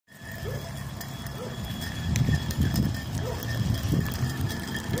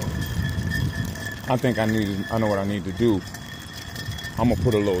I think I know what I need to do. I'm gonna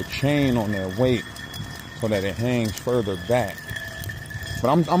put a little chain on their weight so that it hangs further back. But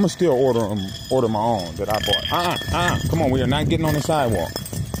I'm gonna still order my own that I bought. Come on, we are not getting on the sidewalk.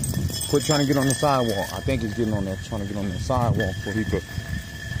 Quit trying to get on the sidewalk. I think he's getting on there, trying to get on the sidewalk so he could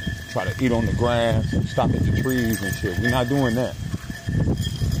try to eat on the grass and stop at the trees and shit. We're not doing that.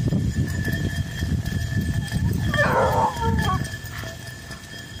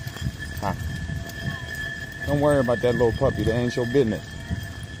 Don't worry about that little puppy. That ain't your business.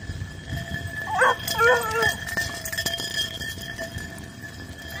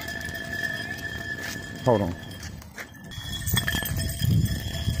 Hold on.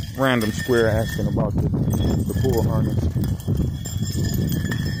 Random square asking about the bull harness.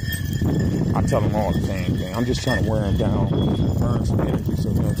 I tell them all the same thing. I'm just trying to wear him down, burn some energy so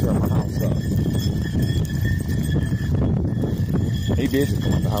he don't tear my house up. He did just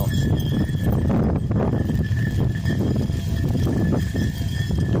come out the house.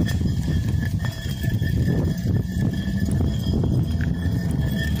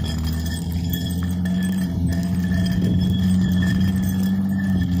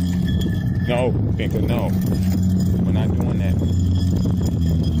 No, Binka, no. We're not doing that.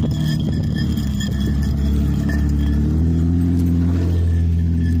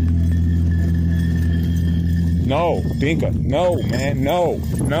 No, Binka, no, man, no,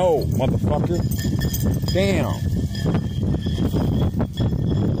 motherfucker. Damn.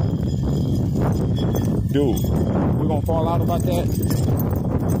 Dude, we're gonna fall out about that?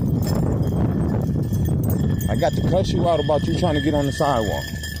 I got to cuss you out about you trying to get on the sidewalk.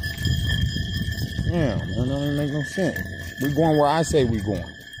 Yeah, man, that don't make no sense. We're going where I say we're going.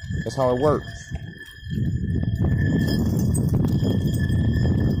 That's how it works.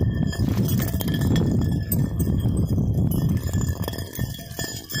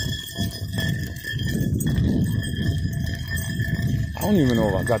 I don't even know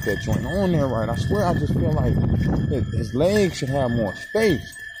if I got that joint on there right. I swear I just feel like his legs should have more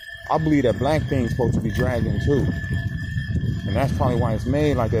space. I believe that black thing's supposed to be dragging too. And that's probably why it's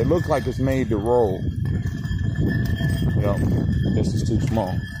made like that. It looks like it's made to roll. Yep, this is too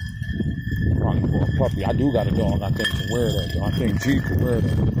small. Probably for a puppy. I do got a dog, I think, to wear that though. I think G could wear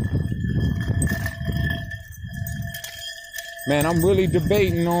that. Man, I'm really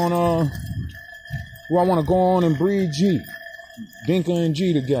debating on who I want to go on and breed G. Binka and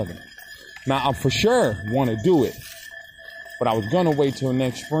G together. Now, I for sure want to do it. But I was going to wait till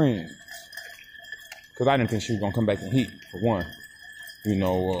next spring. Because I didn't think she was going to come back in heat, for one. You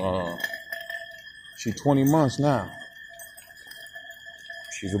know, she's 20 months now.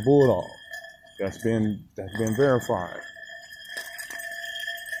 She's a bulldog. That's been verified.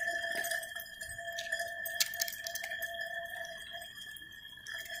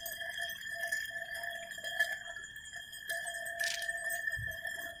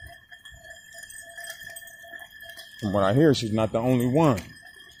 From what I hear, she's not the only one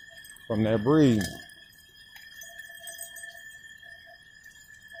from that breed.